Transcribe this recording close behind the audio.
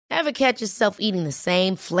Ever catch yourself eating the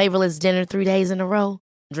same flavorless dinner 3 days in a row?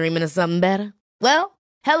 Dreaming of something better? Well,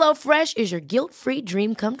 HelloFresh is your guilt-free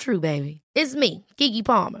dream come true, baby. It's me, Keke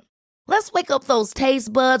Palmer. Let's wake up those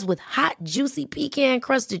taste buds with hot, juicy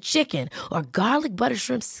pecan-crusted chicken or garlic butter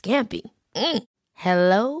shrimp scampi.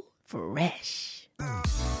 Hello Fresh.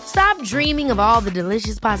 Stop dreaming of all the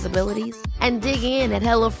delicious possibilities and dig in at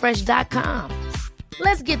HelloFresh.com.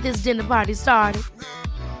 Let's get this dinner party started.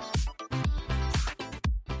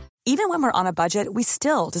 Even when we're on a budget, we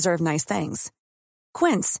still deserve nice things.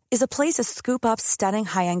 Quince is a place to scoop up stunning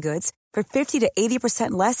high-end goods for 50 to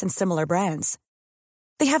 80% less than similar brands.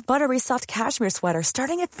 They have buttery soft cashmere sweaters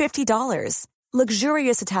starting at $50,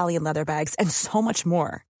 luxurious Italian leather bags, and so much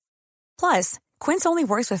more. Plus, Quince only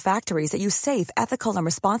works with factories that use safe, ethical, and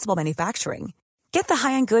responsible manufacturing. Get the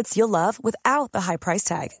high-end goods you'll love without the high price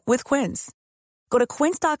tag with Quince. Go to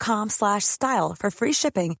quince.com/style for free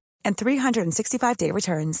shipping and 365-day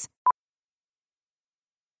returns.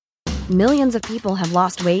 Millions of people have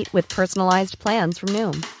lost weight with personalized plans from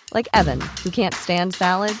Noom. Like Evan, who can't stand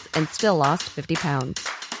salads and still lost 50 pounds.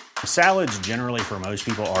 Salads generally for most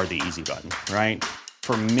people are the easy button, right?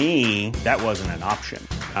 For me, that wasn't an option.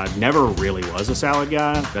 I never really was a salad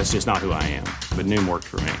guy. That's just not who I am. But Noom worked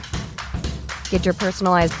for me. Get your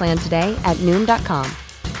personalized plan today at Noom.com.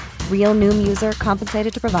 Real Noom user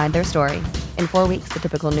compensated to provide their story. In 4 weeks, the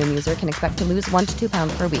typical Noom user can expect to lose 1 to 2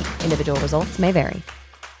 pounds per week. Individual results may vary.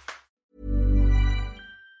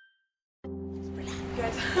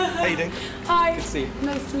 How you doing? Hi. Good to see you.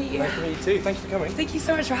 Nice to meet you. Nice to meet you too. Thank you for coming. Thank you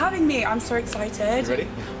so much for having me. I'm so excited. You ready?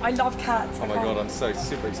 I love cats. Oh my god, I'm so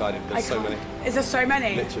super excited. There's so many. Is there so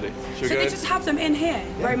many? Literally. So they just have them in here,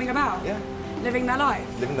 roaming about? Yeah. Living their life?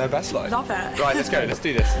 Living their best life. Love it. Right, let's go. Let's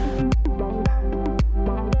do this.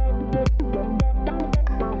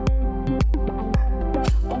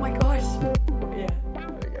 Oh my gosh. Yeah.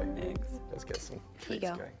 There we go. Thanks. Let's get some treats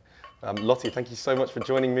go. going. Lottie, thank you so much for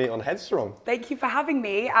joining me on Headstrong. Thank you for having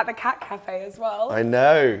me at the Cat Cafe as well. I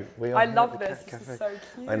know. We are I here love at the this. Cat This Cafe. is so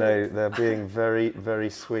cute. I know, they're being very, very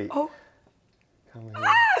sweet. Oh. Come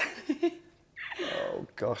here. Oh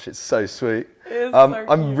gosh, it's so sweet. It is I'm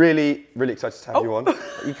cute. really, really excited to have you on.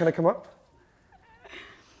 You gonna come up?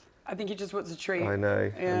 I think he just wants a treat. I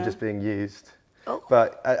know, Yeah. I'm just being used. Oh.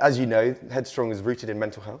 But as you know, Headstrong is rooted in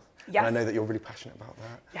mental health. Yes. And I know that you're really passionate about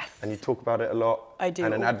that. Yes. And you talk about it a lot. I do,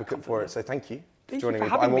 And an all advocate for it, so thank you for Thank you joining for me.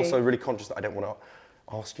 But having I'm me. also really conscious that I don't want to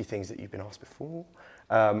ask you things that you've been asked before.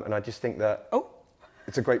 And I just think that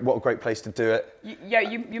it's what a great place to do it.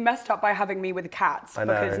 You messed up by having me with the cats. I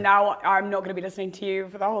know. Because now I'm not going to be listening to you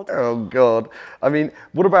for the whole time. Oh God. I mean,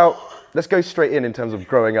 what about, let's go straight in terms of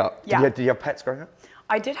growing up. Yeah. Did you have pets growing up?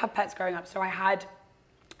 I did have pets growing up. So I had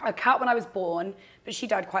a cat when I was born, but she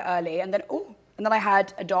died quite early. And then I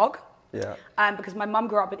had a dog. Yeah. Because my mum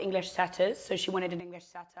grew up with English setters, so she wanted an English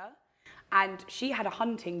setter. And she had a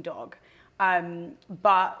hunting dog.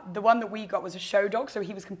 But the one that we got was a show dog, so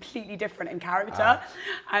he was completely different in character.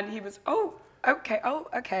 And he was,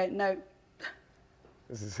 okay, no.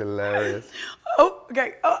 This is hilarious.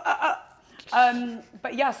 Okay.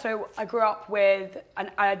 But yeah, so I grew up with a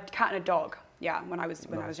cat and a dog. Yeah, when I was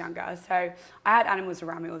younger. So I had animals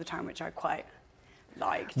around me all the time, which I quite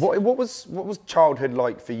liked. What was childhood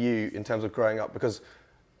like for you in terms of growing up? Because,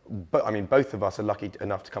 both of us are lucky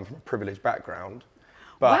enough to come from a privileged background.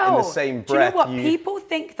 But in the same breath, do you know what? People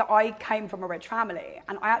think that I came from a rich family,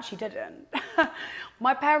 and I actually didn't.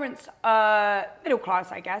 My parents are middle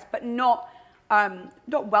class, I guess, but not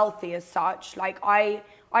wealthy as such. Like I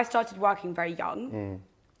started working very young.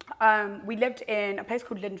 We lived in a place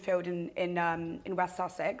called Linfield in West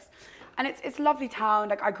Sussex, and it's a lovely town.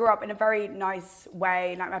 Like I grew up in a very nice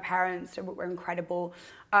way. Like my parents were incredible,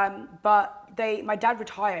 but my dad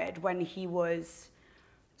retired when he was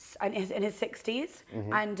in his 60s,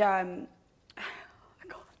 and oh my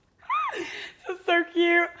God, this is so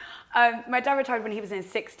cute. My dad retired when he was in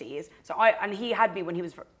his 60s, and he had me when he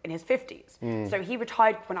was in his 50s. So he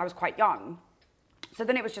retired when I was quite young. So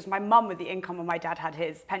then it was just my mum with the income and my dad had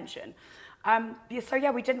his pension. So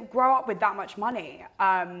yeah, we didn't grow up with that much money.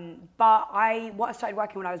 But I started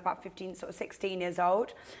working when I was about 15, sort of 16 years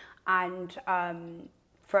old. And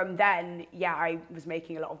from then, yeah, I was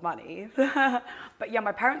making a lot of money. But yeah,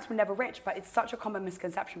 my parents were never rich, but it's such a common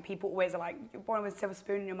misconception. People always are like, you're born with a silver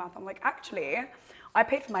spoon in your mouth. I'm like, actually, I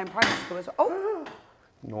paid for my own private school as well. Oh!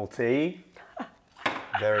 Naughty.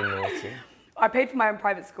 Very naughty. I paid for my own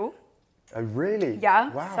private school. Oh, really? Yeah.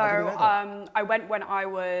 Wow, So I didn't know that. I went when I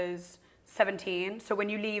was 17. So when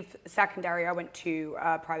you leave secondary, I went to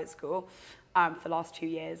private school. for the last 2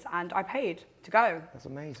 years, and I paid to go. That's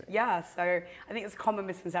amazing. Yeah, so I think it's a common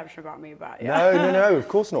misconception about me, but yeah. No, of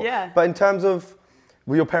course not. Yeah. But in terms of,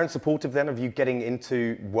 were your parents supportive then of you getting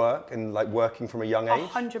into work and like working from a young age?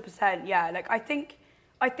 100%, yeah. Like I think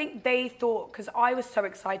they thought, because I was so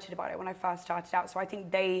excited about it when I first started out, so I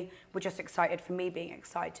think they were just excited for me being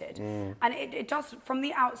excited. And it does, from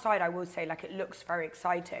the outside, I will say, like it looks very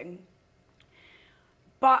exciting.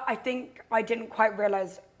 But I think I didn't quite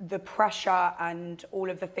realize the pressure and all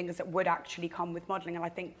of the things that would actually come with modeling. And I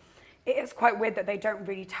think it is quite weird that they don't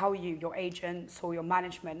really tell you, your agents or your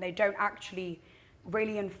management, they don't actually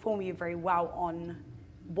really inform you very well on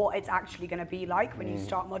what it's actually going to be like when you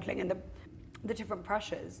start modeling and the different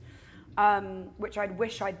pressures, which I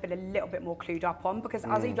wish I'd been a little bit more clued up on, because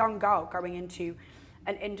as a young girl going into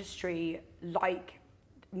an industry like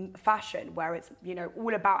fashion, where it's, you know,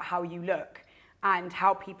 all about how you look and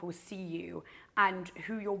how people see you and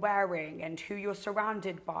who you're wearing and who you're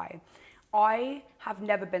surrounded by, I have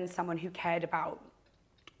never been someone who cared about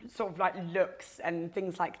sort of like looks and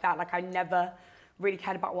things like that. Like I never really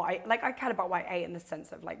cared about I cared about what I ate in the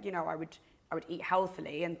sense of like, you know, I would eat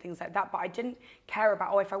healthily and things like that, but I didn't care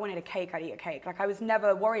about, if I wanted a cake, I'd eat a cake. Like I was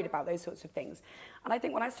never worried about those sorts of things. And I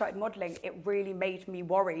think when I started modeling, it really made me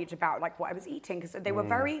worried about like what I was eating, because they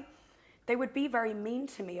would be very mean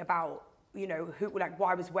to me about, you know, what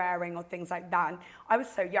I was wearing or things like that. And I was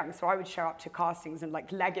so young, so I would show up to castings in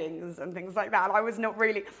like leggings and things like that. I didn't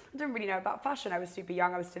really know about fashion. I was super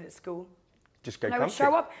young, I was still at school. Just go and comfy. I would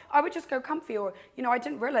show up, I would just go comfy, or, you know, I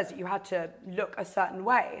didn't realize that you had to look a certain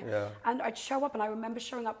way. Yeah. And I'd show up, and I remember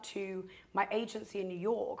showing up to my agency in New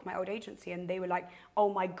York, my old agency, and they were like,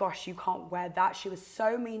 oh my gosh, you can't wear that. She was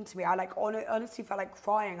so mean to me. I like honestly felt like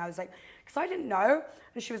crying. I was like, because I didn't know.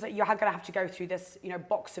 And she was like, you're gonna have to go through this, you know,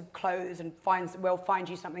 box of clothes and we'll find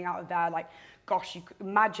you something out of there. Like, gosh, you could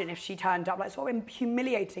imagine if she turned up, like sort of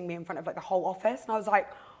humiliating me in front of like the whole office. And I was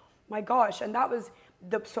like, my gosh. And that was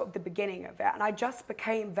the sort of the beginning of it, and I just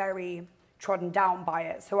became very trodden down by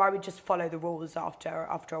it. So I would just follow the rules after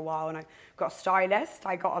a while, and I got a stylist,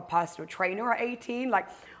 I got a personal trainer at 18. Like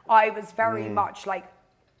I was very much like,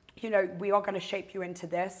 you know, we are going to shape you into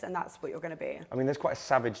this, and that's what you're going to be. I mean, there's quite a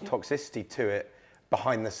savage toxicity to it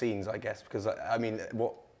behind the scenes, I guess, because I mean,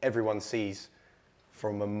 what everyone sees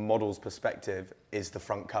from a model's perspective is the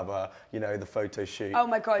front cover, you know, the photo shoot. Oh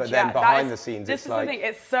my God, but yeah. then behind the scenes, this it's is like... the thing,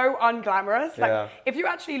 it's so unglamorous. Like, Yeah. if you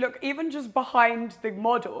actually look, even just behind the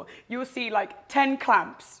model, you'll see like 10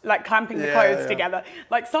 clamps, like clamping the clothes together.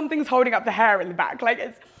 Like something's holding up the hair in the back. Like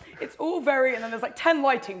it's all very, and then there's like 10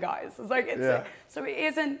 lighting guys. It's like, so it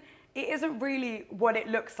isn't really what it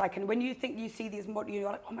looks like. And when you think you see these models, you're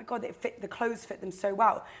like, oh my God, the clothes fit them so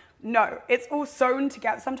well. No, it's all sewn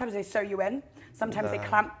together. Sometimes they sew you in. Sometimes they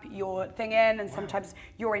clamp your thing in, and sometimes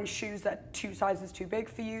you're in shoes that are 2 sizes too big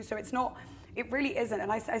for you. So it really isn't. And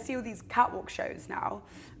I see all these catwalk shows now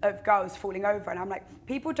of girls falling over, and I'm like,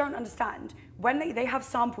 people don't understand. When they have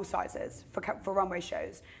sample sizes for runway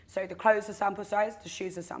shows. So the clothes are sample size, the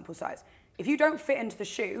shoes are sample size. If you don't fit into the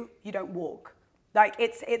shoe, you don't walk. Like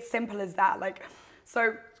it's simple as that. Like,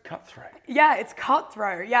 so It's cutthroat. yeah, it's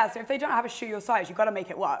cutthroat. Yeah, so if they don't have a shoe your size, you've got to make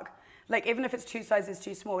it work. Like, even if it's 2 sizes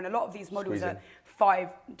too small, and a lot of these models are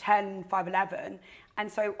 5'10", 5'11",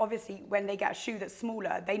 and so obviously when they get a shoe that's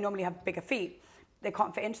smaller, they normally have bigger feet. They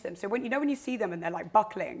can't fit into them. So when you see them and they're like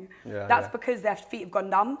buckling, that's because their feet have gone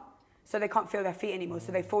numb, so they can't feel their feet anymore.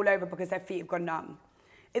 So they fall over because their feet have gone numb.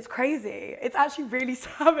 It's crazy. It's actually really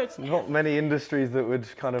savage. Not many industries that would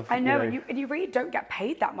kind of... I know, and you really don't get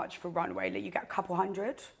paid that much for runway. Like, you get a couple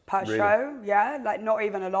hundred per Really? show, yeah, like not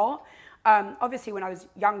even a lot. Obviously, when I was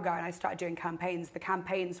younger and I started doing campaigns, the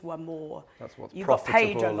campaigns were more. That's what's you got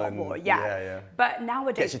paid a profitable lot and- more, yeah. But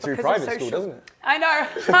nowadays, Gets you through because of private school, social- doesn't it? I know.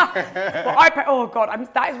 Well, oh God,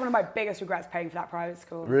 that is one of my biggest regrets, paying for that private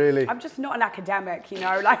school. Really? I'm just not an academic, you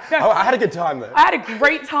know. Like, Oh, I had a good time though. I had a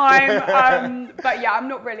great time, but yeah, I'm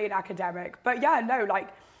not really an academic. But yeah, no, like,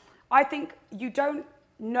 I think you don't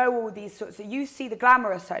know all these sorts of, you see the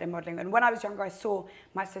glamorous side of modelling. And when I was younger, I saw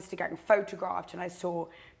my sister getting photographed, and I saw,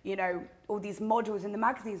 you know, all these models in the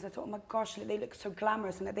magazines. I thought, oh my gosh, they look so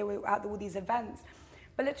glamorous, and that they were at all these events.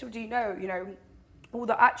 But little do you know, all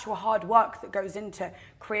the actual hard work that goes into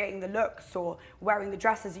creating the looks, or wearing the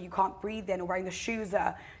dresses that you can't breathe in, or wearing the shoes that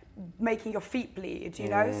are making your feet bleed, you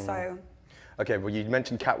know, so. Okay, well, you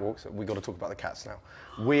mentioned catwalks. We've got to talk about the cats now.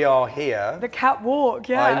 We are here. The catwalk,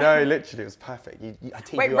 yeah. I know, literally, it was perfect. I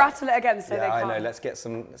teed Wait, you up. rattle it again so they Yeah, I can't. know. Let's get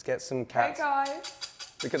some Hey cats. guys.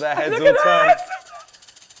 Look at their heads Look all at turned. that.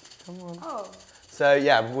 Come on. Oh. So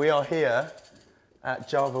yeah, we are here at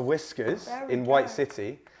Java Whiskers There we in go. White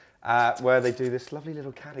City. where they do this lovely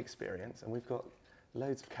little cat experience, and we've got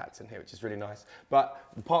loads of cats in here, which is really nice. But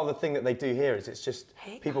part of the thing that they do here is it's just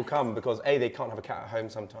people come because A, they can't have a cat at home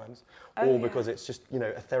sometimes, or because it's just, you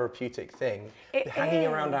know, a therapeutic thing. Hanging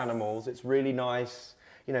around animals, it's really nice.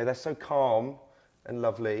 You know, they're so calm and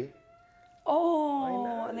lovely.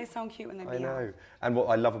 Oh, and they sound cute when they meow. I know. And what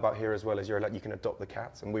I love about here as well is you can adopt the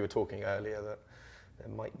cats. And we were talking earlier that there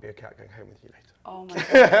might be a cat going home with you later. Oh my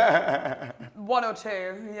God. One or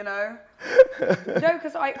two, you know? No,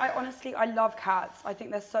 because I honestly, I love cats. I think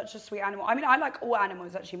they're such a sweet animal. I mean, I like all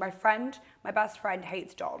animals, actually. My best friend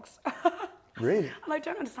hates dogs. Really? And I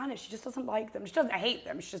don't understand it. She just doesn't like them. She doesn't hate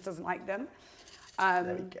them. She just doesn't like them.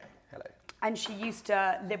 There we go. Hello. And she used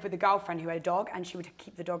to live with a girlfriend who had a dog, and she would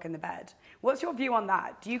keep the dog in the bed. What's your view on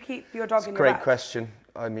that? Do you keep your dog in the bed? Great question.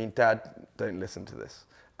 I mean, Dad, don't listen to this.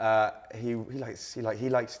 He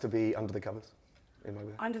likes to be under the covers in my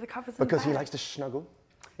bed. Under the covers because in the bed? he likes to snuggle.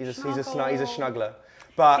 He's a snuggler.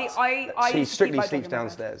 But he strictly sleeps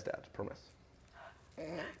downstairs, Dad. Promise.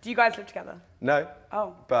 Do you guys live together? No.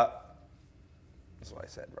 Oh. But that's what I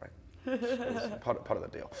said, right? It's part of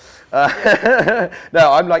the deal.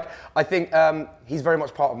 No, I think he's very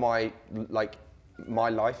much part of my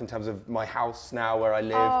life in terms of my house now where I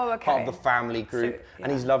live. Oh, okay. Part of the family group, So, yeah.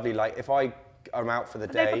 and he's lovely. Like if I'm out for the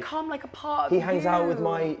day, they become like a part of he hangs out with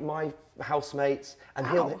you. my housemates, and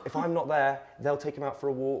if I'm not there, they'll take him out for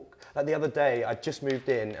a walk. Like the other day, I just moved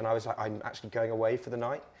in, and I was like, I'm actually going away for the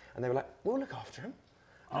night, and they were like, we'll look after him.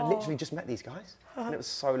 And I literally just met these guys, and it was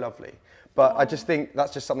so lovely. But I just think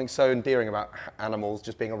that's just something so endearing about animals,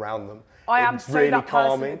 just being around them. I am It's so really that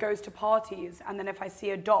calming. person that goes to parties, and then if I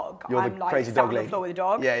see a dog, You're I'm the like crazy sat dog on the lady. floor with a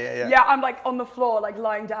dog. Yeah. Yeah, I'm like on the floor, like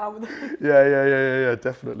lying down with them. Yeah,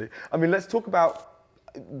 definitely. I mean, let's talk about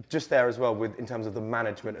just there as well in terms of the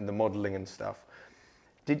management and the modelling and stuff.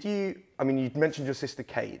 You mentioned your sister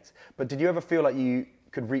Kate, but did you ever feel like you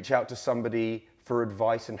could reach out to somebody for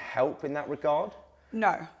advice and help in that regard?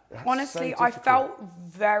 No. That's Honestly, so I difficult. felt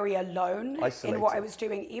very alone Isolated. in what I was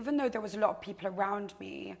doing. Even though there was a lot of people around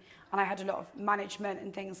me and I had a lot of management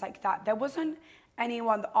and things like that, there wasn't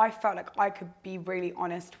anyone that I felt like I could be really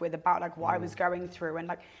honest with about like what I was going through. And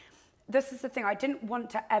like, this is the thing, I didn't want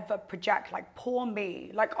to ever project like poor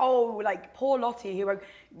me, like, oh, like poor Lottie who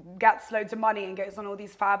gets loads of money and goes on all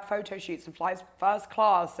these fab photo shoots and flies first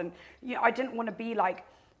class. And you know, I didn't want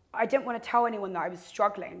to tell anyone that I was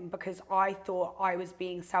struggling because I thought I was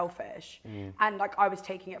being selfish and like I was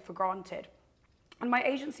taking it for granted. And my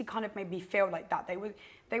agency kind of made me feel like that. They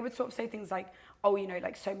would sort of say things like, oh, you know,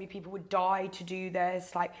 like so many people would die to do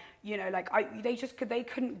this. Like, you know, like they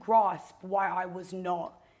couldn't grasp why I was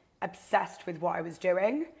not obsessed with what I was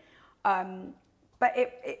doing. But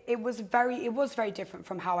it was very different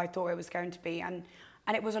from how I thought it was going to be. And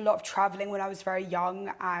it was a lot of traveling when I was very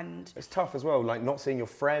young, and It's tough as well, like not seeing your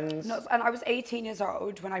friends. and I was 18 years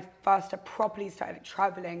old when I first properly started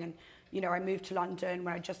traveling, and you know, I moved to London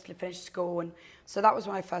when I just finished school, and so that was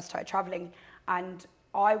when I first started traveling. And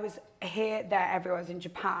I was here, there, everywhere. I was in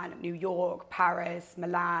Japan, New York, Paris,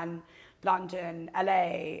 Milan, London,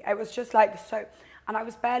 LA. It was just like so, and I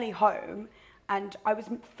was barely home, and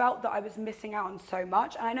felt that I was missing out on so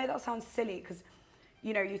much. And I know that sounds silly because,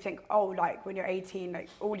 you know, you think, oh, like when you're 18, like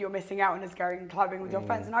all you're missing out on is going clubbing with your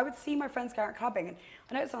friends. And I would see my friends go out clubbing, and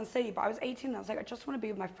I know it sounds silly, but I was 18 and I was like, I just want to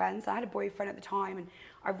be with my friends. I had a boyfriend at the time and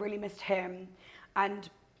I really missed him. And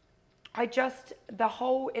the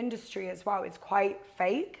whole industry as well is quite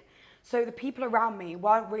fake. So the people around me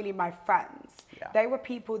weren't really my friends. Yeah. They were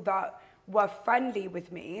people that were friendly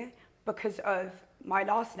with me because of my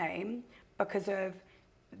last name, because of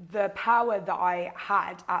the power that I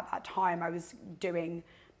had at that time. I was doing,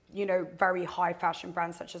 you know, very high fashion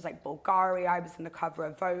brands such as like Bulgari. I was in the cover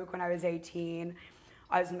of Vogue when I was 18.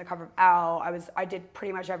 I was in the cover of Elle. I did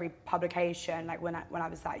pretty much every publication like when I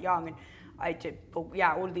was that young, and I did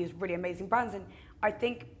all of these really amazing brands. And I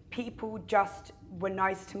think people just were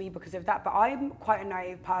nice to me because of that. But I'm quite a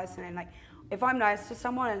naive person, and like if I'm nice to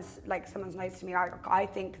someone and like someone's nice to me, I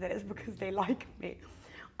think that it's because they like me.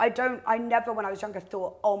 I never, when I was younger,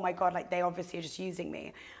 thought, oh my God, like they obviously are just using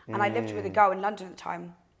me. And I lived with a girl in London at the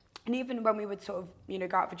time. And even when we would sort of, you know,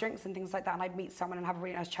 go out for drinks and things like that, and I'd meet someone and have a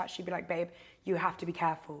really nice chat, she'd be like, babe, you have to be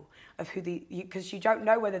careful of because you don't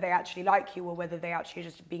know whether they actually like you or whether they actually are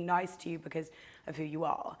just being nice to you because of who you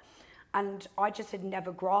are. And I just had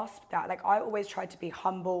never grasped that. Like I always tried to be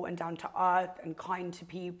humble and down to earth and kind to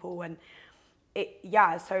people. And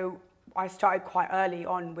so I started quite early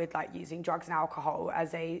on with like using drugs and alcohol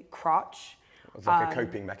as a crutch. It's like a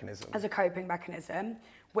coping mechanism. As a coping mechanism,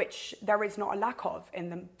 which there is not a lack of in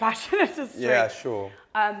the fashion industry. Yeah, sure.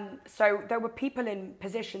 So there were people in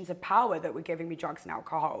positions of power that were giving me drugs and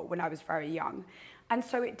alcohol when I was very young. And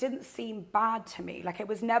so it didn't seem bad to me. Like, it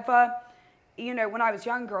was never, you know, when I was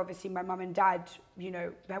younger, obviously my mum and dad, you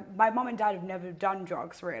know, my mum and dad have never done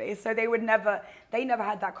drugs really. So they never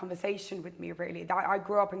had that conversation with me really. I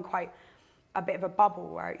grew up in quite a bit of a bubble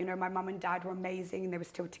where, you know, my mum and dad were amazing and they were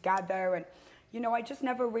still together. And, you know, I just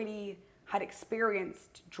never really had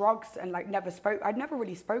experienced drugs and like I'd never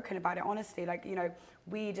really spoken about it, honestly, like, you know,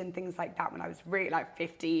 weed and things like that when I was really like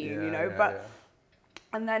 15, you know,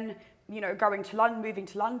 and then, you know, moving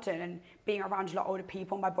to London and being around a lot older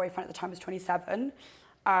people. My boyfriend at the time was 27,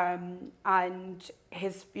 and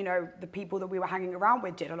his, you know, the people that we were hanging around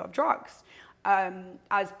with did a lot of drugs,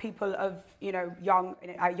 as people of, you know,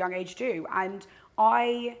 young age do. And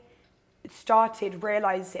I started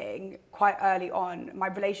realizing quite early on my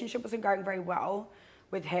relationship wasn't going very well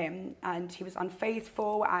with him, and he was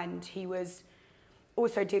unfaithful, and he was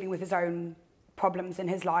also dealing with his own problems in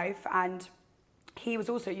his life, and he was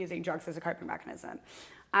also using drugs as a coping mechanism.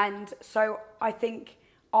 And so I think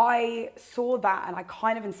I saw that and I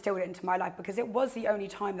kind of instilled it into my life, because it was the only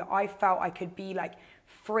time that I felt I could be like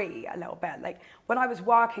free a little bit. Like when I was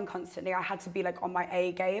working constantly, I had to be like on my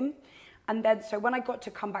A game. And then, so when I got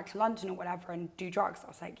to come back to London or whatever and do drugs, I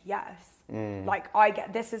was like, yes,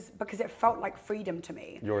 like this is, because it felt like freedom to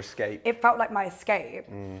me. Your escape. It felt like my escape,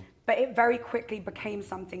 but it very quickly became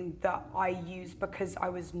something that I used because I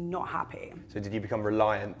was not happy. So did you become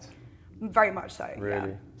reliant? Very much so,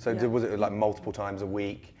 Really? yeah. So was it like multiple times a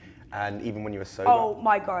week? And even when you were sober? Oh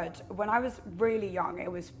my God, when I was really young, it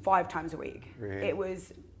was 5 times a week. Really? It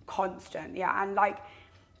was constant, yeah. And like,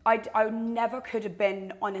 I never could have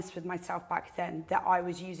been honest with myself back then that I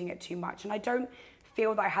was using it too much. And I don't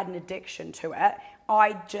feel that I had an addiction to it.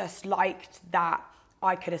 I just liked that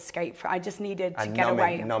I could escape from it. I just needed to get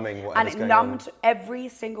away. Numbing whatever's and it going on. numbed every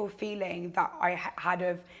single feeling that I had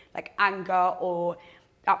of like anger or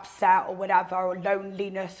upset or whatever, or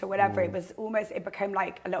loneliness or whatever. It was almost, it became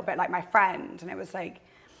like a little bit like my friend. And it was like,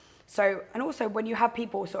 so, and also when you have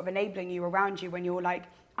people sort of enabling you around you, when you're like,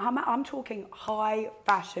 I'm talking high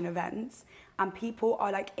fashion events and people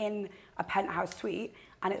are like in a penthouse suite,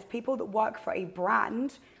 and it's people that work for a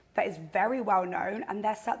brand that is very well known, and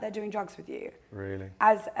they're sat there doing drugs with you. Really?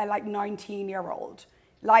 As a like 19-year-old.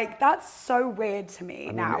 Like, that's so weird to me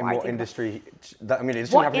now. In what industry? I mean, it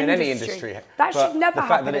shouldn't happen in any industry. That should never happen. The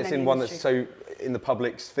fact that it's in one that's so in the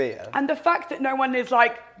public sphere. And the fact that no one is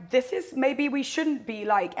like, maybe we shouldn't be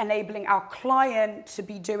like enabling our client to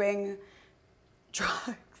be doing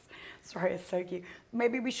drugs. Sorry, it's so cute.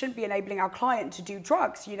 Maybe we shouldn't be enabling our client to do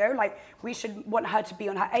drugs, you know? Like, we should want her to be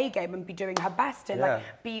on her A game and be doing her best and like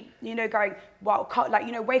be, you know, going, well, like,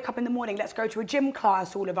 you know, wake up in the morning, let's go to a gym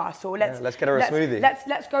class, all of us, or let's get her a smoothie.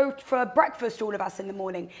 Let's go for breakfast, all of us in the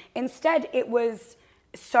morning. Instead, it was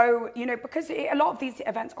so, you know, because a lot of these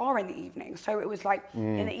events are in the evening. So it was like,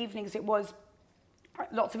 in the evenings, it was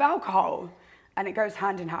lots of alcohol. And it goes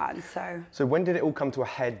hand in hand, so. So when did it all come to a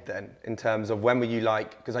head then, in terms of when were you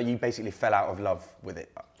like, because like you basically fell out of love with it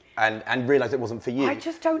and realised it wasn't for you? I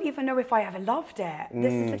just don't even know if I ever loved it.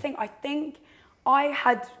 This is the thing, I think I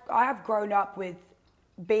have grown up with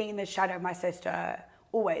being in the shadow of my sister,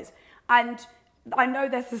 always. And I know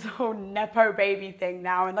there's this whole Nepo baby thing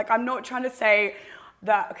now, and like I'm not trying to say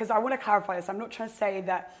that, because I want to clarify this, I'm not trying to say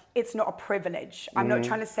that it's not a privilege. I'm not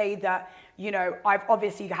trying to say that, you know, I've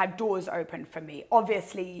obviously had doors open for me.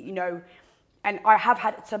 Obviously, you know, and I have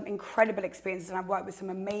had some incredible experiences, and I've worked with some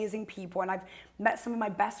amazing people, and I've met some of my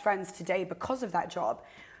best friends today because of that job.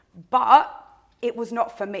 But it was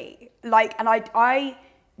not for me. Like, and I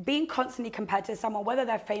being constantly compared to someone, whether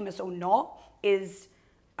they're famous or not, is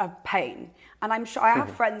a pain. And I'm sure I have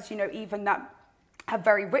friends, you know, even that have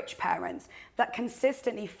very rich parents that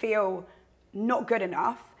consistently feel not good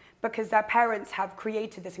enough because their parents have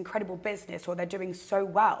created this incredible business or they're doing so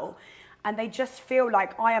well, and they just feel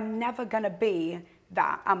like, I am never gonna be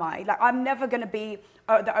that, am I? Like, I'm never gonna be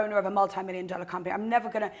the owner of a multi-million-dollar company. I'm never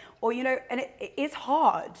gonna, or, you know, and it is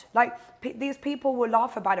hard. Like, these people will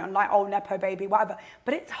laugh about it and like, oh, Nepo baby, whatever.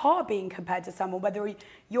 But it's hard being compared to someone, whether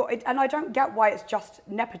and I don't get why it's just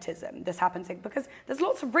nepotism this happens to, because there's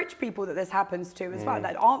lots of rich people that this happens to as well,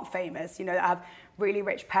 that aren't famous, you know, that have really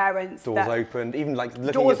rich parents. Doors opened, even like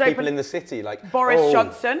looking at people in the city, like Boris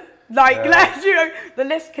Johnson. Like, you know, the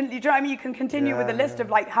list can, you know what I mean? You can continue with the list of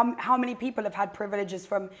like how many people have had privileges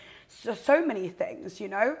from so many things, you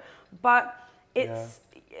know? But it's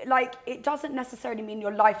like, it doesn't necessarily mean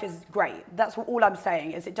your life is great. That's all I'm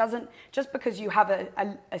saying, is it doesn't, just because you have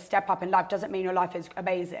a step up in life doesn't mean your life is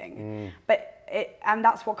amazing. But and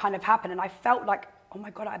that's what kind of happened. And I felt like, oh my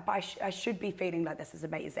God, I should be feeling like this is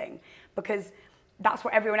amazing, because that's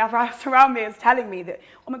what everyone else around me is telling me, that,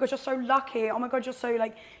 oh my God, you're so lucky. Oh my God, you're so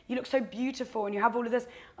like, you look so beautiful and you have all of this.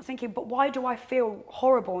 I was thinking, but why do I feel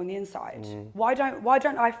horrible on the inside? Why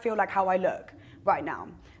don't I feel like how I look right now?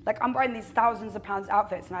 Like, I'm wearing these thousands of pounds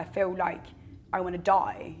outfits and I feel like I want to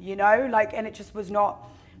die, you know? Like, and it just was not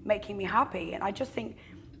making me happy. And I just think,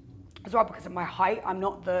 as well, because of my height, I'm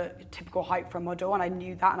not the typical height for a model, and I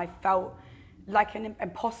knew that, and I felt like an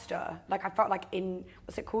imposter. Like, I felt like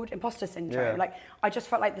what's it called? Imposter syndrome. Yeah. Like, I just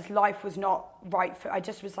felt like this life was not right for, I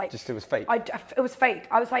just was like... Just it was fake. It was fake.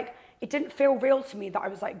 I was like, it didn't feel real to me that I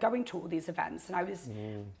was like going to all these events and I was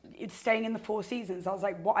staying in the Four Seasons. I was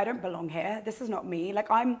like, what? I don't belong here. This is not me. Like,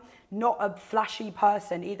 I'm not a flashy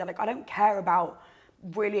person either. Like, I don't care about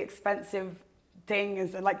really expensive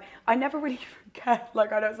things, and like, I never really cared.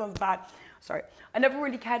 Like, I know it sounds bad. Sorry. I never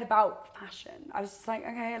really cared about fashion. I was just like,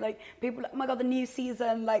 okay, like, people, oh my God, the new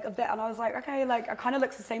season, like, of that. And I was like, okay, like, it kind of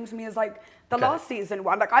looks the same to me as, like, the last season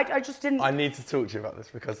one. Like, I just didn't... I need to talk to you about this,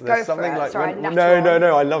 because there's something like... Sorry,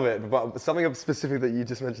 no, I love it. But something specific that you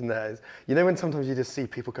just mentioned there is, you know, when sometimes you just see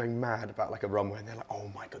people going mad about, like, a runway, and they're like,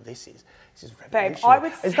 oh my God, this is revolutionary. Babe, I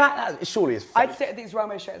would... Is that surely is fake? I'd sit at these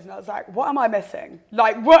runway shows and I was like, what am I missing?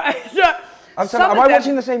 Like, what? I'm saying, am I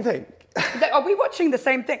watching the same thing? Are we watching the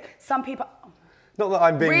same thing? Some people... Not that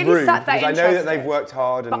I'm being really rude, because I know that they've worked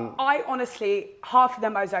hard. But I honestly, half of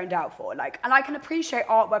them I zoned out for. Like, and I can appreciate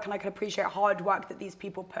artwork and I can appreciate hard work that these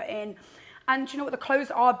people put in. And you know what, the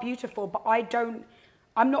clothes are beautiful, but I don't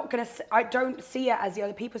see it as the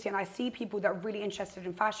other people see it. And I see people that are really interested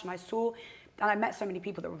in fashion. And I met so many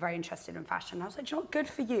people that were very interested in fashion. And I was like, you know what, good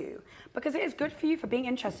for you. Because it is good for you for being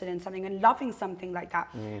interested in something and loving something like that.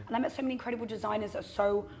 And I met so many incredible designers that are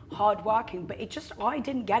so hardworking, but I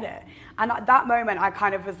didn't get it. And at that moment, I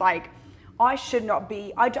kind of was like, I should not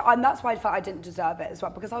be, and that's why I felt I didn't deserve it as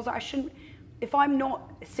well. Because I was like, if I'm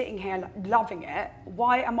not sitting here loving it,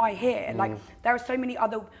 why am I here? Like, there are so many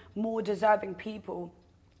other more deserving people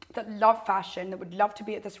that love fashion, that would love to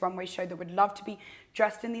be at this runway show, that would love to be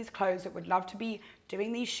dressed in these clothes, that would love to be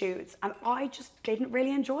doing these shoots, and I just didn't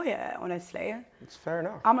really enjoy it, honestly. It's fair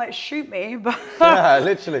enough. I'm like, shoot me, but yeah,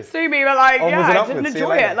 literally. Sue me, but like, Onwards yeah, and I didn't upwards, see you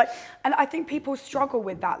enjoy later. it. Like, and I think people struggle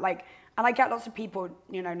with that. Like, and I get lots of people,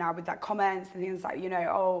 you know, now with that comments and things like, you know,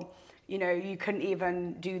 oh, you know, you couldn't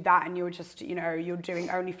even do that, and you were just, you know, you're doing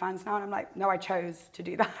OnlyFans now, and I'm like, no, I chose to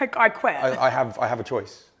do that. I quit. I have a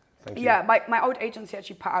choice. Thank you. Yeah, my old agency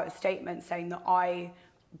actually put out a statement saying that I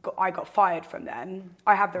got fired from them.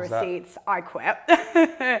 I have the receipts. I quit.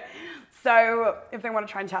 So if they want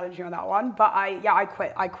to try and challenge me on that one, but I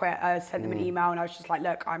quit. I sent them an email, and I was just like,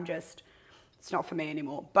 look, it's not for me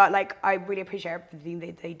anymore. But like, I really appreciate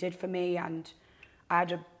everything they did for me, and I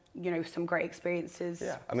had some great experiences.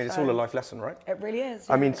 Yeah, I mean, it's all a life lesson, right? It really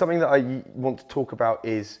is. I mean, something that I want to talk about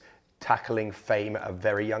is tackling fame at a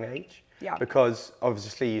very young age. Yeah. Because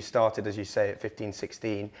obviously you started, as you say, at 15,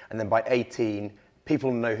 16, and then by 18,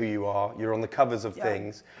 people know who you are. You're on the covers of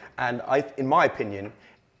things. And in my opinion,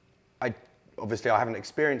 I haven't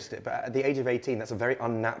experienced it, but at the age of 18, that's a very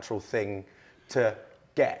unnatural thing to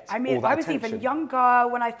get. I mean, all that I was attention. even younger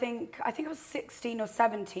when I think it was 16 or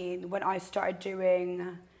 17 when I started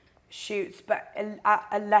doing shoots, but at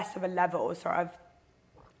a less of a level. So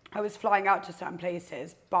I was flying out to certain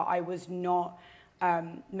places, but I was not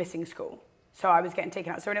missing school. So I was getting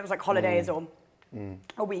taken out. So when it was like holidays or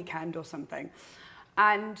a weekend or something.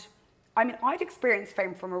 And I mean, I'd experienced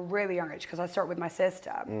fame from a really young age because I started with my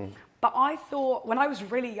sister. But I thought, when I was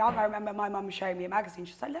really young, I remember my mum showing me a magazine.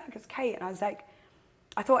 She was like, look, it's Kate. And I was like,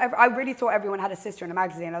 I really thought everyone had a sister in a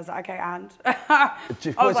magazine. I was like, okay, and?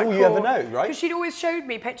 It's all you ever know, right? Because she'd always showed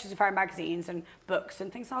me pictures of her in magazines and books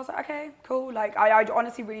and things. And I was like, okay, cool. Like, I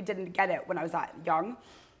honestly really didn't get it when I was that young.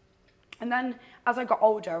 And then as I got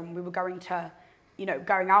older and we were going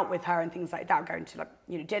out with her and things like that, going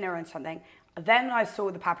to dinner and something, then I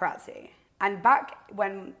saw the paparazzi. And back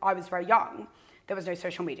when I was very young, there was no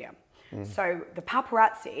social media. So the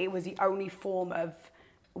paparazzi was the only form of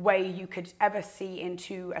way you could ever see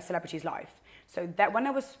into a celebrity's life. So that when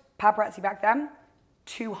there was paparazzi back then,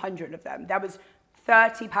 200 of them. There was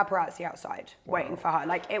 30 paparazzi outside waiting for her.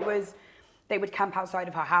 Like, it was... They would camp outside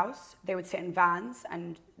of her house. They would sit in vans,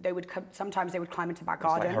 and sometimes they would climb into back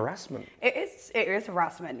garden. It's like harassment. It is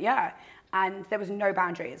harassment, yeah. And there was no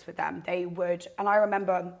boundaries with them. They would, and I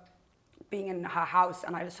remember being in her house,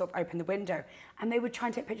 and I would sort of open the window, and they would try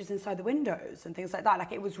and take pictures inside the windows and things like that.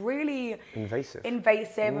 Like, it was really invasive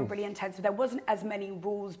and really intensive. There wasn't as many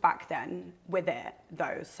rules back then with it,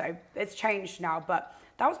 though. So it's changed now, but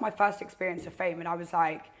that was my first experience of fame, and I was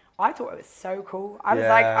like, I thought it was so cool. I was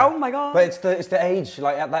like, oh my God. But it's the age,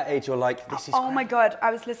 like at that age, you're like, this is Oh great. my God.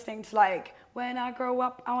 I was listening to like, when I grow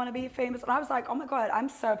up, I want to be famous. And I was like, oh my God, I'm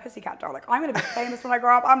so a pussycat doll. Like, I'm going to be famous when I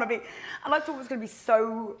grow up. I'm going to be, and I thought it was going to be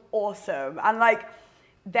so awesome. And like,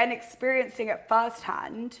 then experiencing it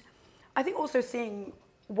firsthand, I think also seeing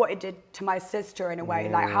what it did to my sister in a way,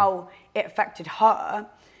 like how it affected her,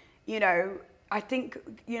 you know, I think,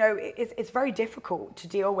 you know, it's very difficult to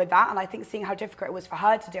deal with that. And I think seeing how difficult it was for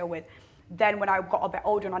her to deal with, then when I got a bit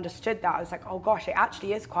older and understood that, I was like, oh gosh, it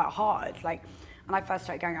actually is quite hard. Like, and I first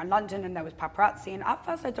started going around London and there was paparazzi. And at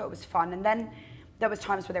first I thought it was fun. And then there was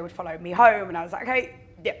times where they would follow me home and I was like, okay,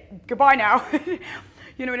 yeah, goodbye now.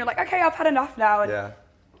 You know, and you're like, okay, I've had enough now. And,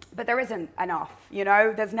 but there isn't enough, you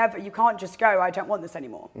know? There's never, you can't just go, I don't want this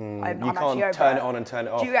anymore. You I'm can't turn it on and turn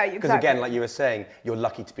it off. Yeah, Because exactly. again, like you were saying, you're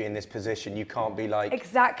lucky to be in this position. You can't be like...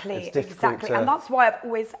 Exactly. To... And that's why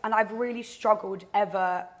I've really struggled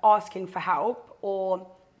ever asking for help or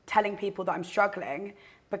telling people that I'm struggling,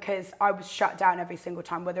 because I was shut down every single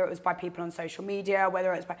time, whether it was by people on social media,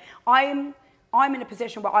 whether it's by... I'm in a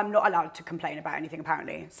position where I'm not allowed to complain about anything,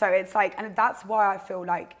 apparently. So it's like, and that's why I feel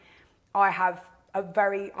like I have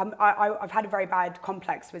I've had a very bad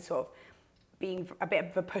complex with sort of being a bit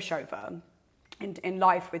of a pushover in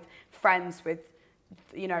life, with friends, with,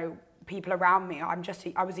 you know, people around me. I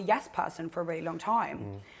was a yes person for a really long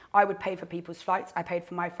time. I would pay for people's flights. I paid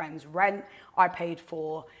for my friends' rent. I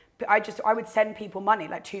would send people money,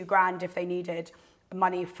 like $2,000 if they needed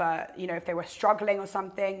money for, you know, if they were struggling or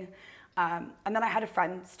something. And then I had a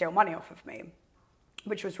friend steal money off of me,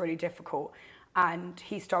 which was really difficult. And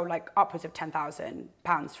he stole like upwards of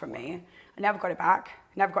 £10,000 from me. I never got it back,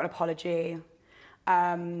 never got an apology.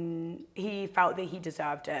 He felt that he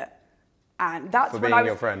deserved it. And that's when I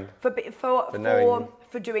was... For being your friend?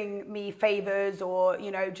 For doing me favours, or, you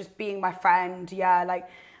know, just being my friend,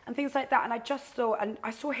 and things like that. And I just thought, and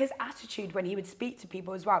I saw his attitude when he would speak to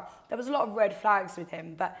people as well. There was a lot of red flags with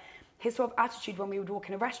him, but his sort of attitude when we would walk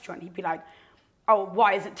in a restaurant, he'd be like, oh,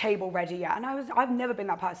 why isn't table ready yet? And I've never been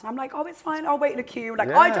that person. I'm like, oh, it's fine, I'll wait in a queue. Like,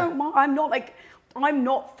 I don't mind, I'm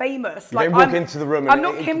not famous. Like, walk into the room and I'm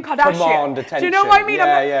not Kim Kardashian. Demand attention. Do you know what I mean?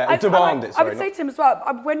 I would say to him as well,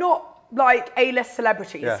 we're not like A-list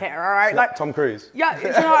celebrities here, all right? Like Tom Cruise. Yeah, do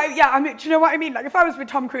you know do you know what I mean? Like, if I was with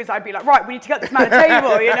Tom Cruise, I'd be like, right, we need to get this man a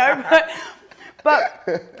table, you know? But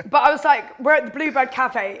I was like, we're at the Bluebird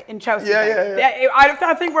Cafe in Chelsea.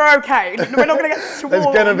 I think we're okay. We're not going to get swarmed.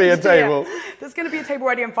 There's going to be a table. There's going to be a table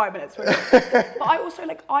ready in 5 minutes. But I also,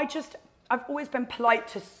 like, I've always been polite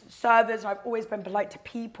to servers, and I've always been polite to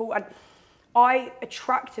people. And I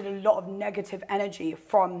attracted a lot of negative energy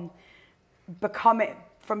from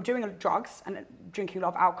doing drugs and drinking a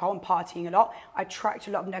lot of alcohol and partying a lot. I attract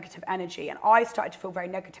a lot of negative energy, and I started to feel very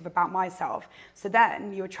negative about myself. So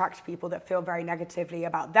then you attract people that feel very negatively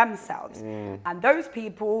about themselves. And those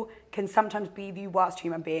people can sometimes be the worst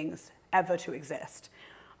human beings ever to exist.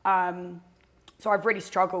 So I've really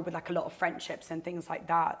struggled with like a lot of friendships and things like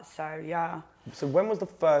that. So yeah. So when was the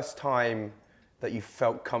first time that you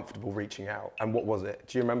felt comfortable reaching out, and what was it?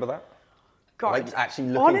 Do you remember that? God, like actually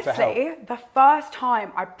looking for help? Honestly, the first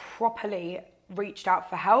time I properly reached out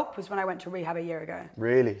for help was when I went to rehab a year ago.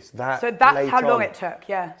 Really? So that's how long it took,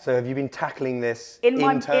 yeah. So have you been tackling this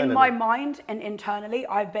internally? In my mind and internally,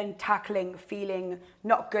 I've been tackling feeling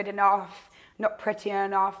not good enough, not pretty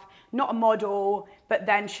enough, not a model, but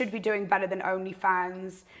then should be doing better than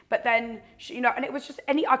OnlyFans. But then, you know, and it was just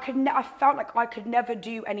I felt like I could never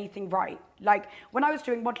do anything right. Like when I was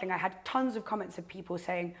doing modeling, I had tons of comments of people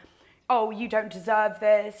saying, oh, you don't deserve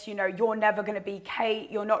this, you know, you're never going to be Kate,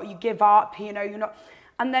 you give up, you know, you're not.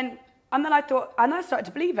 And then I thought, and I started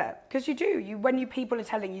to believe it, because you do. When people are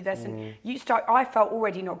telling you this, and I felt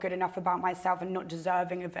already not good enough about myself and not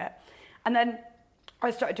deserving of it. And then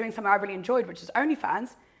I started doing something I really enjoyed, which is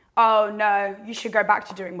OnlyFans. Oh no, you should go back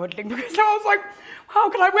to doing modeling, because I was like, how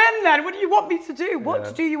can I win then? What do you want me to do?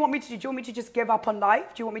 What do you want me to do? Do you want me to just give up on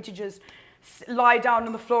life? Do you want me to just lie down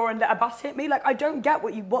on the floor and let a bus hit me? Like, I don't get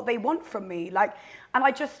what they want from me. Like, and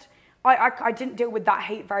I didn't deal with that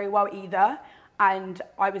hate very well either. And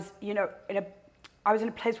I was, you know, I was in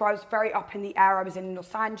a place where I was very up in the air. I was in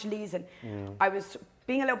Los Angeles, and I was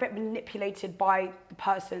being a little bit manipulated by the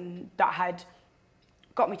person that had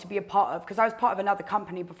got me to be a part of, because I was part of another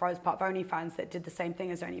company before I was part of OnlyFans that did the same thing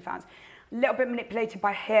as OnlyFans. A little bit manipulated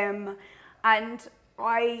by him. And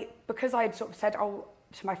because I had sort of said,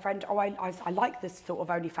 to my friend, I like this sort of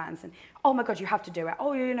OnlyFans, and oh my God, you have to do it.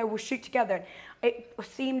 Oh, you know, we'll shoot together. It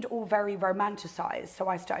seemed all very romanticized, so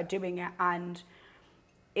I started doing it, and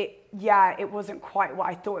it wasn't quite what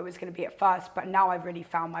I thought it was going to be at first, but now I've really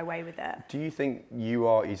found my way with it. Do you think you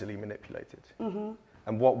are easily manipulated? Mm-hmm.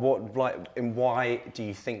 And why do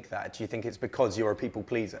you think that? Do you think it's because you're a people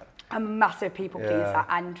pleaser? I'm a massive people pleaser,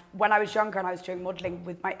 and when I was younger and I was doing modelling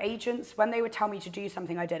with my agents, when they would tell me to do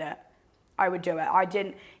something, I did it. I would do it. I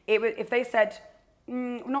didn't. If they said,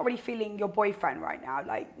 I'm not really feeling your boyfriend right now,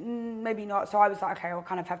 like maybe not. So I was like, okay, I'll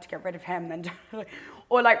kind of have to get rid of him then,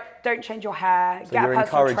 or like don't change your hair, So get you're a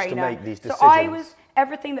personal encouraged trainer. to make these decisions. So I was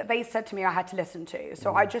everything that they said to me, I had to listen to.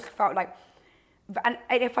 So I just felt like, and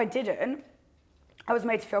if I didn't, I was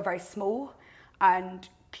made to feel very small and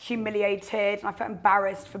humiliated, and I felt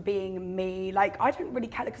embarrassed for being me. Like I didn't really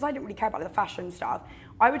care, because I didn't really care about the fashion stuff.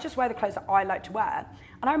 I would just wear the clothes that I like to wear.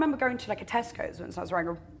 And I remember going to like a Tesco's once. I was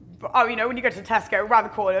wearing when you go to Tesco around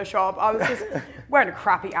the corner shop, I was just wearing a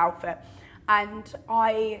crappy outfit, and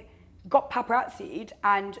I got paparazzi'd,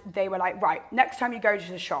 and they were like, right, next time you go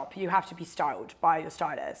to the shop, you have to be styled by your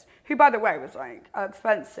stylist, who by the way was like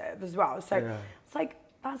expensive as well. So it's like,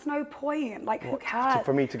 that's no point. Like, who cares?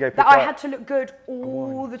 For me to go pick that up I had to look good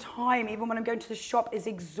all the time, even when I'm going to the shop, is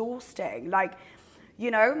exhausting. Like,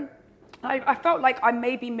 you know, I felt like I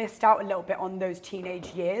maybe missed out a little bit on those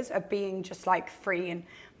teenage years of being just like free and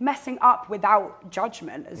messing up without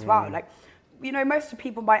judgment as well. Like, you know, most of the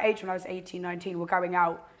people my age when I was 18, 19 were going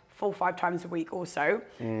out 4-5 times a week or so.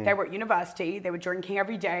 They were at university, they were drinking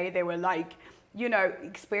every day, they were like, you know,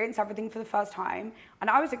 experience everything for the first time. And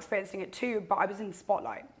I was experiencing it too, but I was in the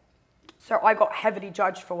spotlight. So I got heavily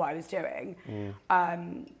judged for what I was doing.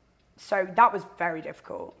 So that was very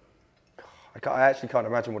difficult. I actually can't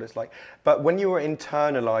imagine what it's like. But when you were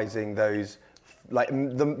internalizing those, like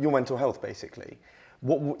your mental health basically,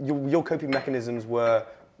 what your coping mechanisms were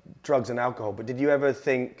drugs and alcohol, but did you ever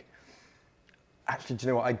think, actually, do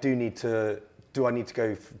you know what, do I need to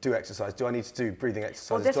go do exercise? Do I need to do breathing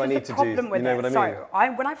exercises? Well, do I need to do, you know what I mean?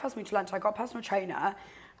 So when I first moved to London, I got a personal trainer,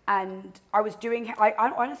 and I was doing, I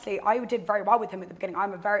honestly, I did very well with him at the beginning.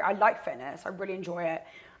 I like fitness, I really enjoy it.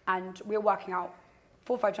 And we were working out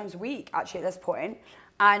 4 or 5 times a week, actually, at this point.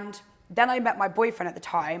 And then I met my boyfriend at the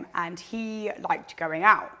time, and he liked going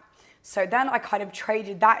out. So then I kind of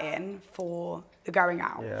traded that in for the going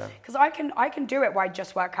out. Because I can do it where I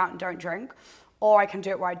just work out and don't drink, or I can do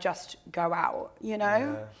it where I just go out, you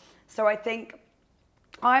know? Yeah. So I think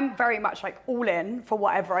I'm very much like all in for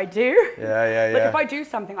whatever I do. Like if I do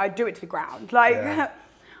something, I do it to the ground. Like,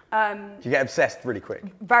 you get obsessed really quick.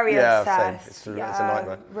 Very obsessed. It's a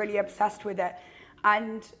nightmare. Really obsessed with it.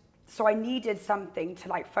 And so I needed something to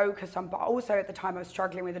like focus on, but also at the time I was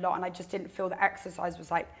struggling with a lot, and I just didn't feel that exercise was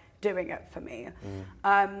like doing it for me.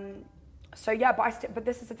 So yeah, but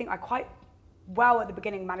this is the thing, I quite well at the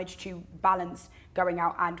beginning managed to balance going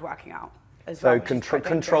out and working out as well. So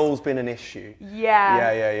control's been an issue.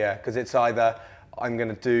 Yeah. Because it's either I'm going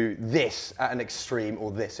to do this at an extreme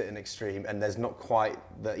or this at an extreme, and there's not quite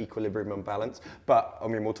the equilibrium and balance. But I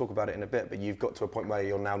mean, we'll talk about it in a bit, but you've got to a point where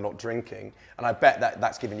you're now not drinking, and I bet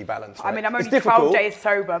that's giving you balance, right? I mean, I'm only 12 days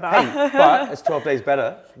sober, but... Hey, but it's 12 days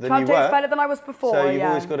better than you were. 12 days better than I was before, So you've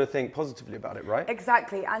always got to think positively about it, right?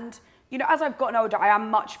 Exactly, and you know, as I've gotten older, I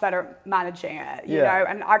am much better at managing it, you know,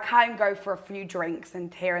 and I can go for a few drinks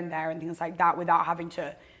and here and there and things like that without having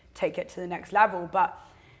to take it to the next level, but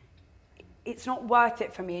it's not worth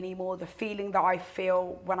it for me anymore, the feeling that I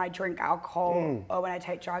feel when I drink alcohol or when I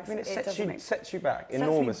take drugs. I mean, it sets you back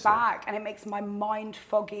enormously. It sets me back, and it makes my mind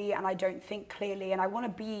foggy, and I don't think clearly, and I want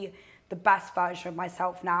to be the best version of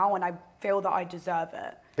myself now, and I feel that I deserve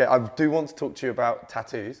it. Okay, I do want to talk to you about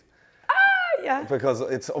tattoos. Yeah. Because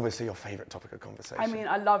it's obviously your favourite topic of conversation. I mean,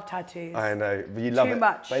 I love tattoos. I know, but you love it. Too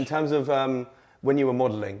much. But in terms of when you were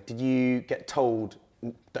modelling, did you get told,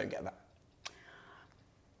 don't get that?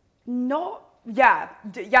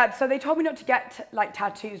 Yeah. So they told me not to get like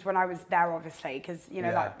tattoos when I was there, obviously, because you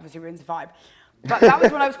know that obviously ruins the vibe. But that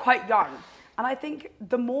was when I was quite young, and I think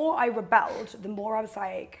the more I rebelled, the more I was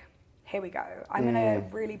like, here we go. I'm gonna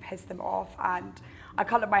really piss them off, and I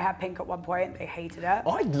coloured my hair pink at one point. They hated it.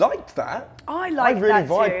 I liked that. I liked that. I really that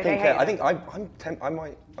vibe too. pink hair. I think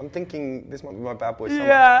I'm thinking this might be my bad boy summer.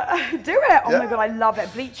 Yeah, do it. Oh my god, I love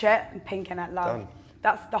it. Bleach it and pink in it, love. Done.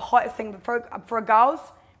 That's the hottest thing for girls.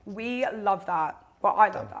 We love that. Well, I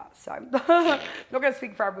love that, so not going to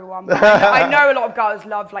speak for everyone, but I know a lot of girls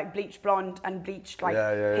love like bleached blonde and bleached like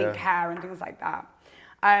pink hair and things like that.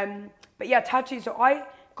 But yeah, tattoos. So I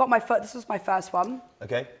got this was my first one.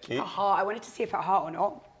 Okay, cute. A heart. I wanted to see if it hurt or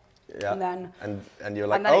not. Yeah. And then and you're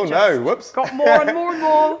like, oh no, whoops. Got more and more and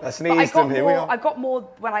more. I sneezed and here we are. I got more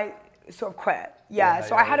when I sort of quit. Yeah.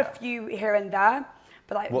 So I had a few here and there,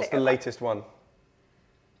 but like. What's the latest one?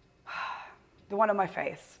 The one on my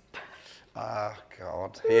face. Ah,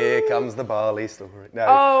 God, here comes the barley story. No.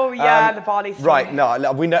 Oh, yeah, the barley story. Right,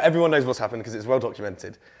 no, we know, everyone knows what's happened because it's well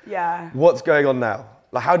documented. Yeah. What's going on now?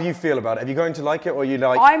 Like, how do you feel about it? Are you going to like it, or are you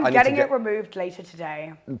like, I'm getting it removed later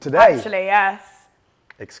today. Today? Actually, yes.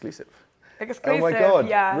 Exclusive. Exclusive, Oh my God,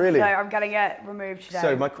 yeah. really? So I'm getting it removed today.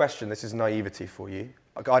 So my question, this is naivety for you.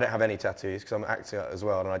 Like, I don't have any tattoos because I'm an actor as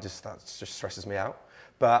well, and that just stresses me out.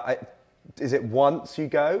 But is it once you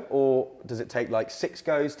go, or does it take like 6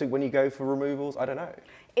 goes to when you go for removals? I don't know.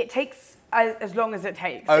 It takes as long as it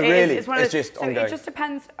takes. Oh, really? It's one of It's those, just so ongoing. it just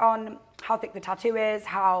depends on how thick the tattoo is,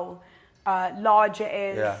 how large it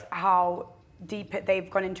is, Yeah. how deep they've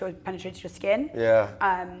gone into or penetrated your skin. Yeah.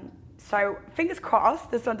 So fingers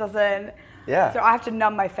crossed this one doesn't. Yeah. So I have to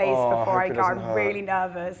numb my face before I I hope it go. doesn't I'm hurt. really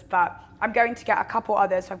nervous, but I'm going to get a couple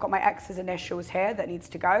others. So I've got my ex's initials here that needs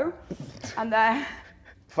to go, and then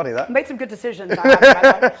Funny that. made some good decisions. I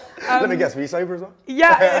have, Let me guess, were you sober as well?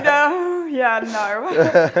 yeah, no, yeah, no.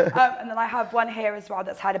 And then I have one here as well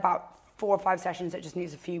that's had about 4 or 5 sessions. It just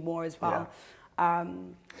needs a few more as well.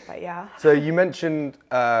 But yeah. So you mentioned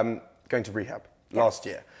going to rehab last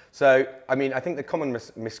year. So, I mean, I think the common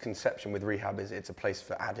misconception with rehab is it's a place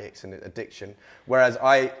for addicts and addiction. Whereas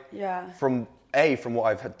from what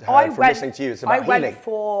I've heard from listening to you, it's about healing.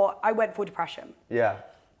 I went for depression. Yeah.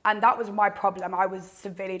 And that was my problem. I was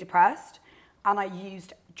severely depressed and I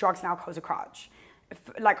used drugs and alcohol as a crutch.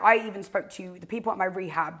 Like, I even spoke to the people at my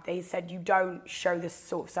rehab. They said, you don't show this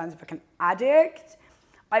sort of signs of like an addict.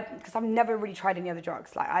 Because I've never really tried any other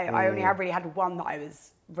drugs. Like, I only have really had one that I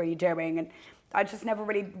was really doing. And I just never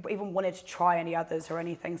really even wanted to try any others or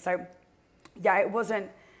anything. So, yeah, it wasn't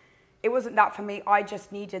that for me. I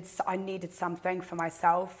needed something for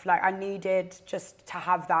myself. Like, I needed just to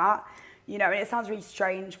have that. You know, and it sounds really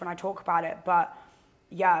strange when I talk about it, but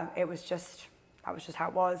yeah, that was just how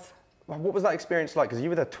it was. Well, what was that experience like? Because you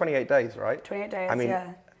were there 28 days, right? 28 days,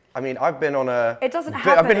 yeah. I mean, I've been on It doesn't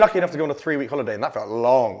happen. I've been lucky enough to go on a 3-week holiday, and that felt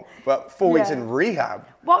long. But 4 weeks in rehab.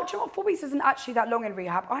 Well, do you know what? 4 weeks isn't actually that long in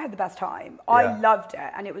rehab. I had the best time. I loved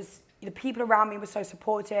it, and the people around me were so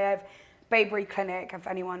supportive. Babery Clinic, if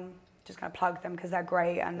anyone, just going to plug them because they're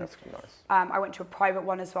great. And that's nice. I went to a private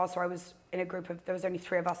one as well, so I was in a group there was only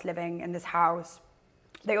 3 of us living in this house.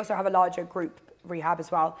 They also have a larger group rehab as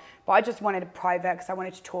well, but I just wanted a private because I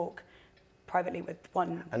wanted to talk privately with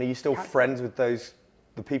one. And are you still friends with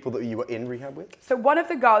the people that you were in rehab with? So one of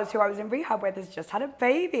the girls who I was in rehab with has just had a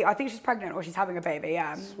baby. I think she's pregnant or she's having a baby,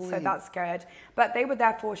 yeah. Sweet. So that's good. But they were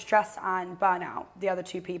there for stress and burnout, the other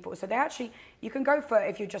 2 people. So you can go for it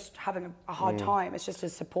if you're just having a hard time. It's just a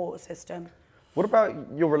support system. What about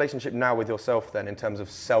your relationship now with yourself then, in terms of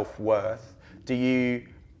self-worth? Do you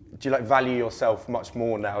like value yourself much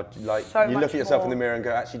more now? Do you look at yourself in the mirror and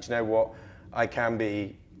go, actually, do you know what? I can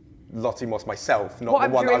be Lottie Moss myself, not the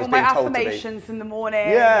one that I was being told to be. My affirmations in the morning.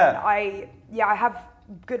 Yeah. I have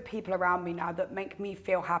good people around me now that make me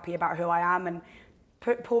feel happy about who I am and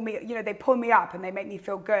pull me, they pull me up and they make me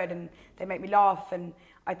feel good and they make me laugh, and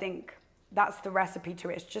I think that's the recipe to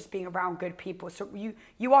it. It's just being around good people. So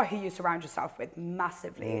you are who you surround yourself with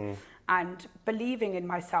massively, and believing in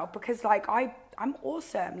myself, because like I'm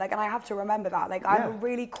awesome. Like, and I have to remember that. Like, I'm a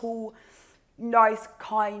really cool, nice,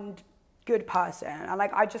 kind, good person, and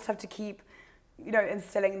like I just have to keep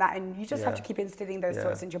instilling that, and you just have to keep instilling those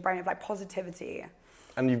thoughts into your brain of like positivity.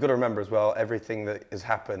 And you've got to remember as well, everything that has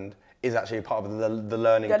happened is actually part of the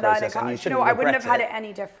learning process, and you shouldn't regret it. I wouldn't have had it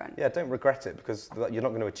any different. Yeah, don't regret it, because you're not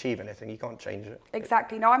going to achieve anything. You can't change it.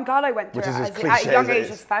 Exactly. No, I'm glad I went through it at a young age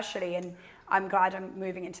especially, and I'm glad I'm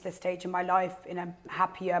moving into this stage in my life in a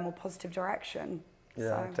happier, more positive direction.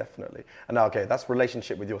 Yeah, definitely. And now, okay, that's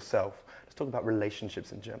relationship with yourself. Let's talk about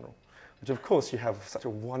relationships in general, which of course you have such a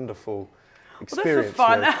wonderful experience.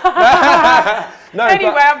 Well, this was fun. No,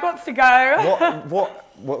 anyway, I've got to go.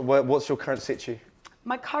 What's your current situ?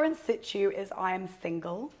 My current situ is I am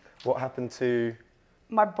single. What happened to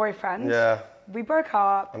my boyfriend? Yeah. We broke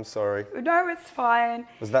up. I'm sorry. No, it's fine.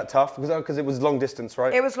 Was that tough? Because it was long distance,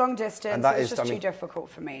 right? It was long distance. And that it was just too difficult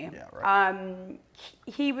for me. Yeah, right.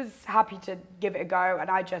 He was happy to give it a go, and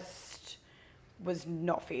I just was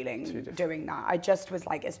not feeling doing that. I just was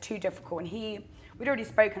like, it's too difficult. And we'd already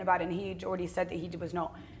spoken about it, and he'd already said that he was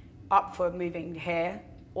not up for moving here,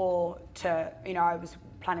 or to, I was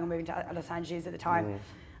planning on moving to Los Angeles at the time,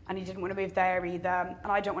 and he didn't want to move there either,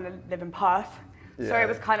 and I don't want to live in Perth. So it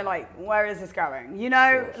was kind of like, where is this going?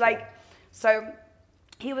 Sure. So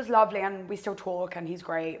he was lovely, and we still talk, and he's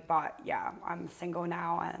great, but yeah, I'm single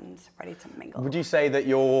now and ready to mingle. Would you say that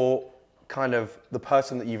you're kind of the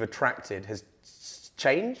person that you've attracted has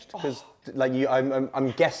changed? Because like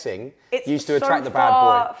I'm guessing It's you used to attract so the bad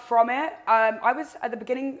far boy. from it. I was at the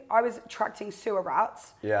beginning. I was attracting sewer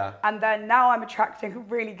rats. Yeah. And then now I'm attracting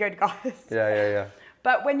really good guys. Yeah.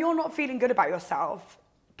 But when you're not feeling good about yourself,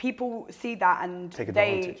 people see that and Take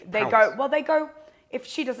they advantage. go, if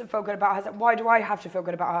she doesn't feel good about herself, why do I have to feel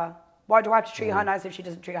good about her? Why do I have to treat her nice if she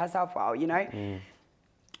doesn't treat herself well, you know?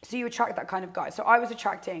 So you attract that kind of guy. So I was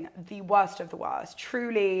attracting the worst of the worst,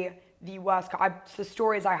 truly the worst. The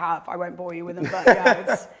stories I have, I won't bore you with them, but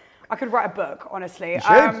yeah, I could write a book, honestly.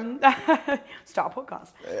 Start a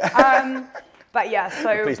podcast. But yeah,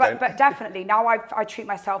 so but definitely now I treat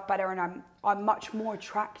myself better, and I'm much more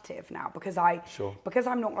attractive now because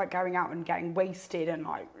I'm not like going out and getting wasted and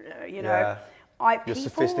like you know. You're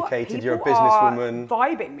sophisticated. You're a people businesswoman. are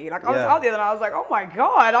vibing me. Like I was out the other night, I was like, oh my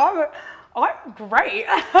god, I'm great.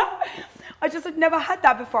 I just had never had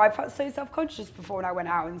that before. I felt so self-conscious before when I went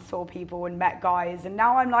out and saw people and met guys, and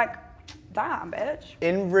now I'm like, damn, bitch.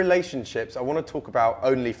 In relationships, I want to talk about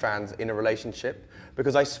OnlyFans in a relationship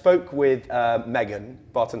because I spoke with Megan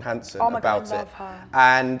Barton Hansen about God, I love her.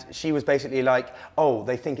 And she was basically like, oh,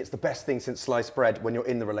 they think it's the best thing since sliced bread when you're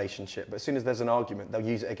in the relationship. But as soon as there's an argument, they'll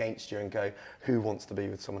use it against you and go, who wants to be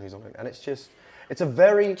with someone who's on it? And it's a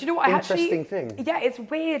very interesting thing. Yeah, it's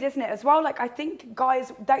weird, isn't it? As well, like I think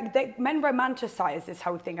guys, men romanticize this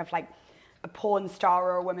whole thing of like a porn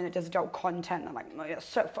star or a woman that does adult content. And like, oh, it's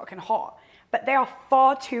so fucking hot. But they are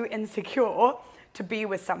far too insecure to be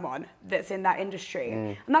with someone that's in that industry.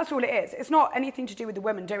 And that's all it is. It's not anything to do with the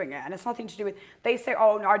women doing it. And it's nothing to do with, they say,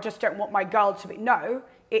 oh, no, I just don't want my girl to be. No,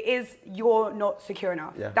 it is you're not secure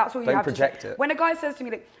enough. Yeah. That's all you don't have project to say. It. When a guy says to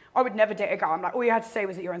me, like, I would never date a girl, I'm like, all you had to say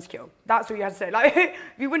was that you're insecure. That's all you had to say. Like, if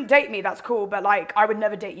you wouldn't date me, that's cool, but like, I would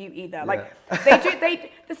never date you either. Like,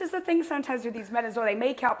 this is the thing sometimes with these men as well, they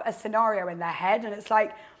make up a scenario in their head, and it's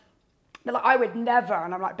like, they're like, I would never.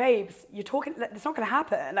 And I'm like, babes, you're talking, it's not going to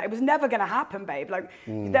happen. Like, it was never going to happen, babe. Like,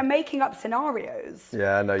 they're making up scenarios.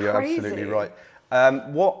 Yeah, no, you're Crazy. absolutely right.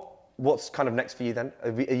 What's kind of next for you then?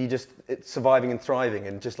 Are you just surviving and thriving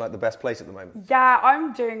in just like the best place at the moment? Yeah,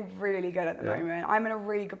 I'm doing really good at the moment. I'm in a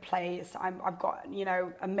really good place. I've got, you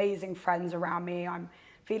know, amazing friends around me. I'm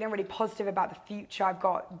feeling really positive about the future. I've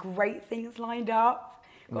got great things lined up.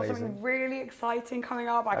 Got something really exciting coming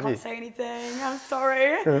up. I can't say anything. I'm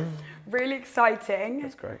sorry. Really exciting.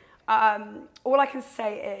 That's great. All I can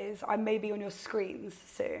say is I may be on your screens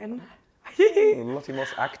soon. Lottie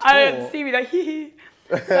Moss actor. I don't see me like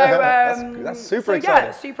So that's super exciting.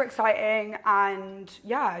 Yeah, super exciting, and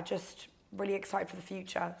yeah, just really excited for the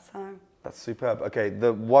future. So that's superb. Okay,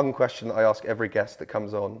 the one question that I ask every guest that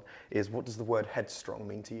comes on is, what does the word headstrong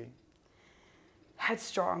mean to you?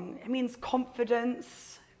 Headstrong. It means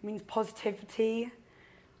confidence. It means positivity.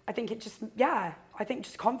 I think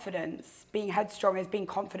just confidence. Being headstrong is being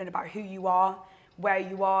confident about who you are, where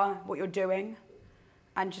you are, what you're doing,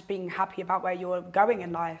 and just being happy about where you're going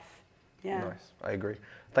in life. Yeah. Nice. I agree.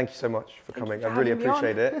 Thank you so much for coming. For I really having me on.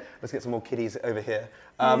 appreciate it. Let's get some more kiddies over here.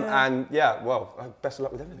 And yeah, well, best of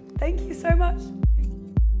luck with everything. Thank you so much.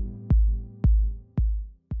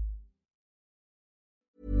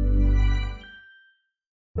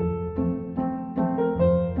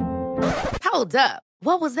 Hold up.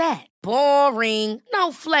 What was that? Boring.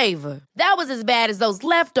 No flavor. That was as bad as those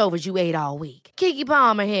leftovers you ate all week. Keke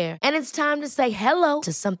Palmer here, and it's time to say hello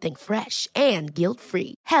to something fresh and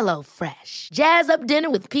guilt-free. Hello Fresh. Jazz up dinner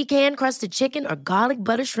with pecan-crusted chicken or garlic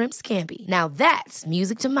butter shrimp scampi. Now that's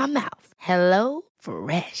music to my mouth. Hello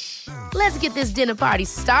Fresh. Let's get this dinner party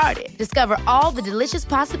started. Discover all the delicious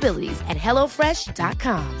possibilities at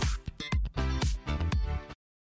HelloFresh.com.